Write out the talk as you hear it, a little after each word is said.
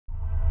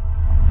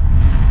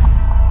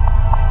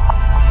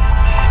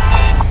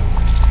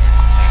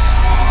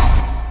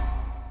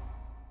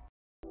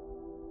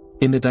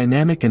In the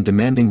dynamic and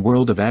demanding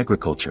world of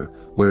agriculture,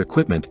 where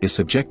equipment is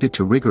subjected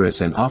to rigorous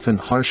and often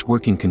harsh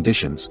working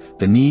conditions,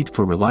 the need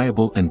for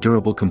reliable and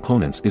durable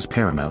components is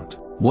paramount.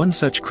 One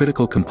such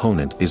critical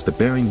component is the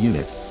bearing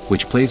unit,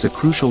 which plays a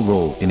crucial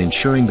role in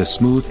ensuring the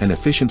smooth and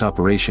efficient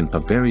operation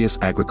of various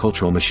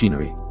agricultural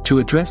machinery. To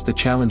address the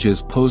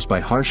challenges posed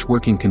by harsh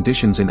working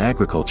conditions in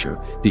agriculture,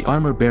 the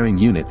armor bearing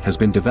unit has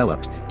been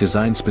developed,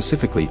 designed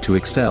specifically to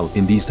excel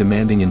in these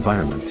demanding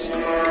environments.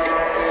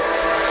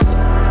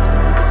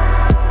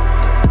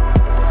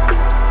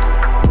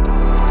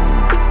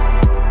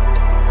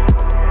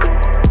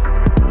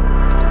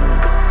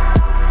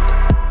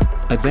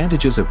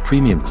 Advantages of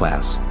premium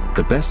class: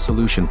 the best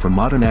solution for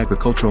modern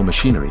agricultural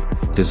machinery,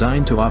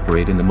 designed to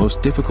operate in the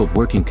most difficult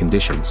working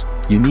conditions.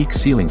 Unique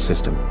sealing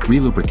system: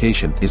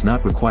 relubrication is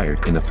not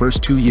required in the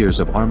first 2 years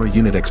of armor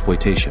unit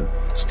exploitation.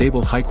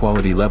 Stable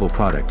high-quality level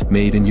product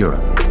made in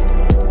Europe.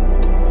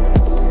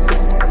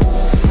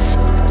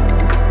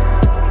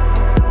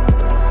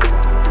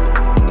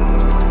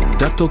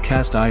 Ductile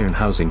cast iron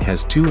housing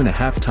has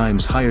 2.5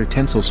 times higher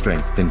tensile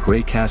strength than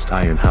gray cast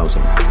iron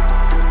housing.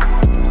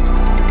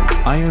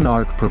 Iron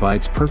arc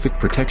provides perfect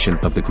protection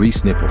of the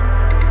grease nipple.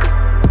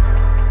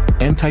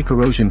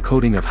 Anti-corrosion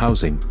coating of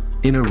housing,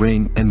 inner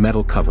ring and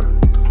metal cover.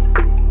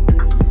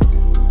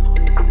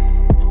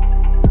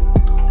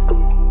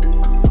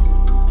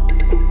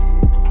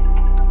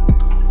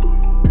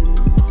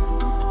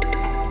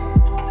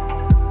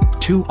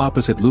 Two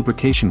opposite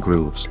lubrication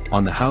grooves,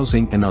 on the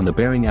housing and on the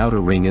bearing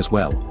outer ring as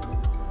well.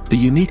 The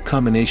unique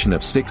combination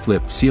of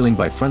 6-lip sealing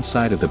by front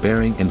side of the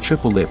bearing and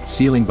triple-lip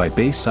sealing by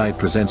base side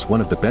presents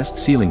one of the best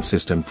sealing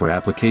system for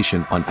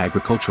application on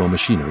agricultural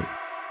machinery.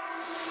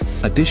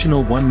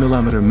 Additional 1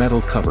 mm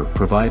metal cover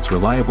provides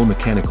reliable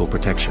mechanical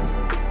protection.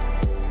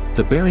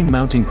 The bearing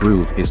mounting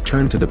groove is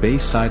turned to the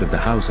base side of the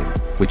housing,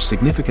 which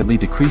significantly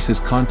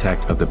decreases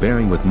contact of the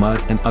bearing with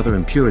mud and other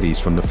impurities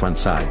from the front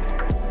side.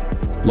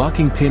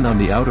 Locking pin on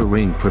the outer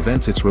ring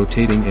prevents its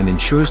rotating and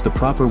ensures the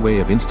proper way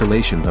of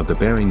installation of the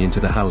bearing into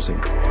the housing.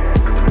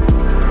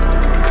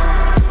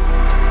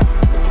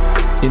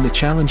 In the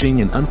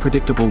challenging and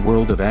unpredictable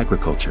world of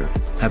agriculture,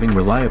 having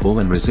reliable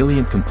and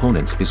resilient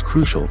components is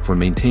crucial for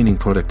maintaining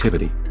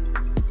productivity.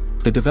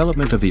 The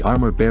development of the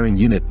armor bearing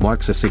unit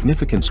marks a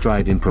significant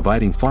stride in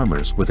providing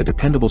farmers with a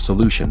dependable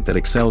solution that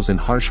excels in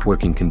harsh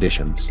working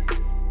conditions.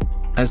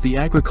 As the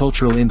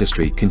agricultural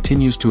industry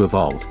continues to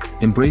evolve,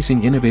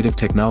 embracing innovative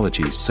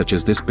technologies such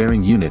as this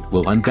bearing unit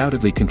will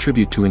undoubtedly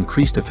contribute to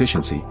increased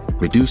efficiency,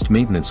 reduced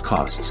maintenance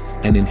costs,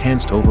 and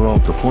enhanced overall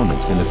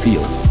performance in the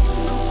field.